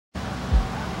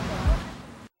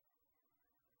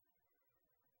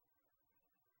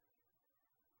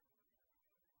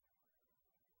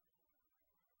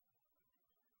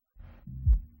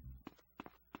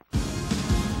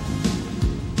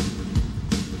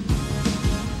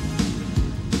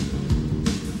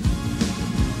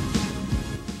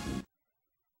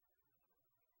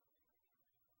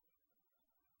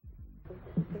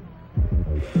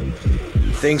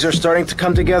Things are starting to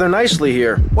come together nicely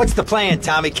here. What's the plan,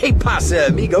 Tommy? Que pasa,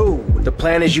 amigo? The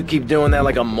plan is you keep doing that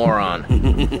like a moron.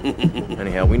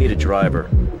 Anyhow, we need a driver.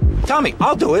 Tommy,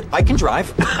 I'll do it. I can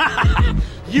drive.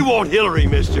 You want Hillary,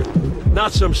 mister.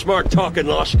 Not some smart-talking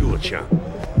law school chump.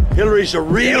 Hillary's a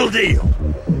real deal.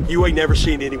 You ain't never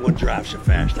seen anyone drive so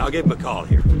fast. I'll give him a call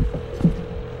here.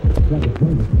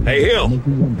 Hey, Hill.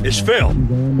 It's Phil.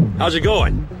 How's it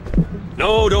going?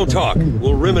 No, don't talk.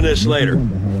 We'll reminisce later.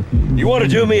 You want to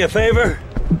do me a favor?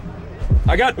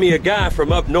 I got me a guy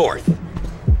from up north.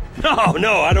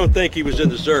 No, I don't think he was in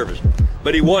the service.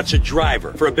 But he wants a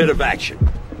driver for a bit of action.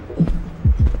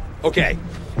 Okay,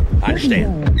 I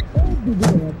understand.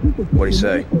 What'd he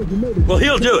say? Well,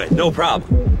 he'll do it, no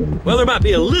problem. Well, there might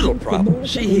be a little problem.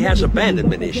 See, he has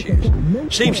abandonment issues.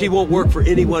 Seems he won't work for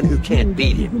anyone who can't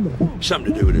beat him.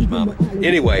 Something to do with his mama.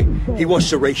 Anyway, he wants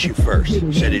to race you first.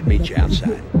 Said he'd meet you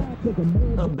outside.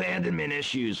 Abandonment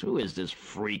issues. Who is this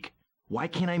freak? Why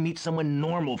can't I meet someone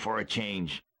normal for a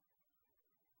change?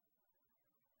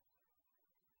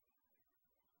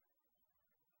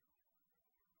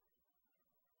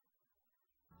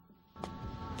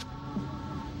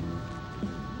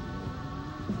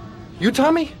 You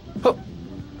Tommy? Oh,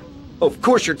 of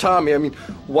course you're Tommy. I mean,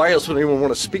 why else would anyone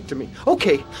want to speak to me?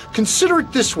 Okay, consider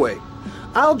it this way.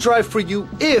 I'll drive for you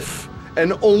if,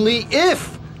 and only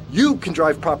if, you can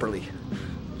drive properly.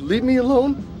 Leave me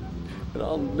alone, and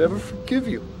I'll never forgive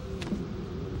you.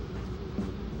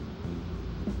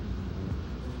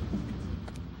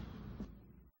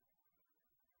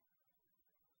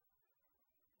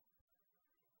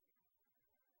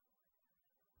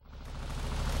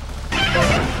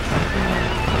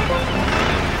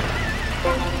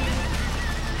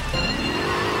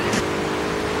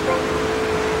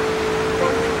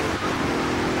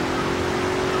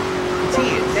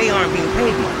 They aren't being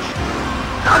paid much.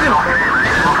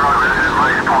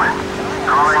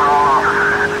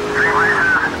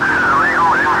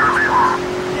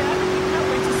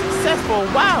 For a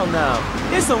while now.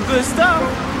 It's some good stuff.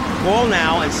 Call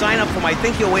now and sign up for my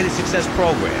Think Your Way to Success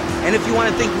program. And if you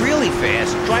want to think really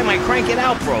fast, try my Crank It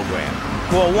Out program.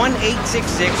 Call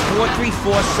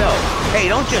 1-866-434-SELF. Hey,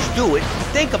 don't just do it.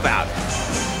 Think about it.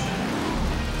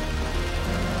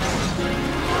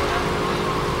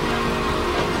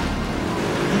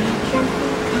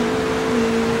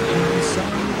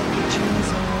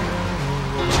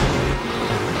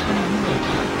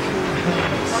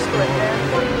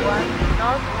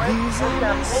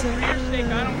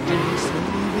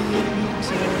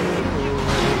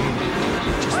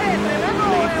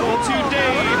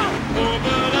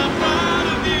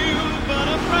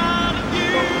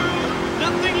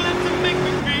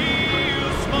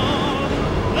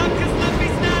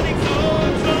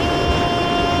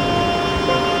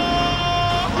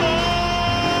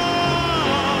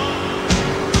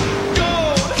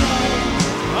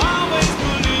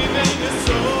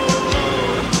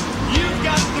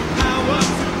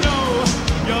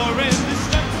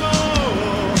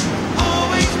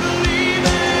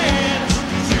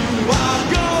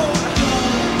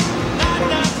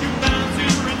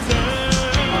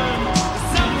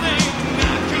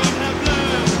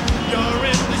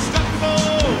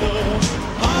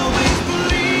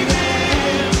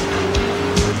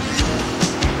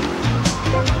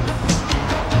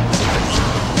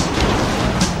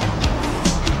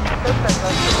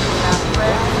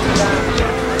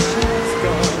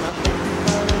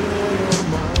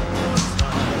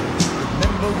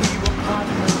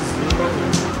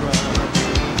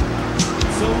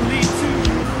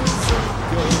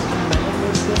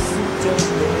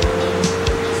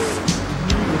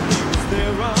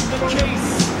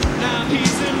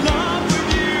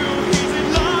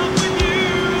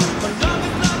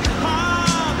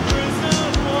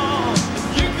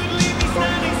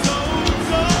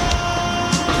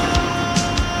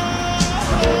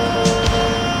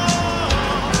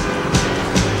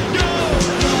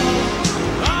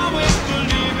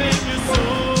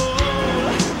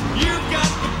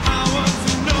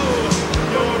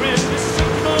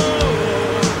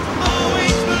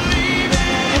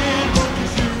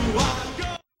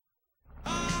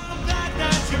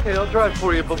 Okay, I'll drive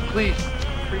for you, but please,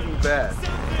 treat me bad.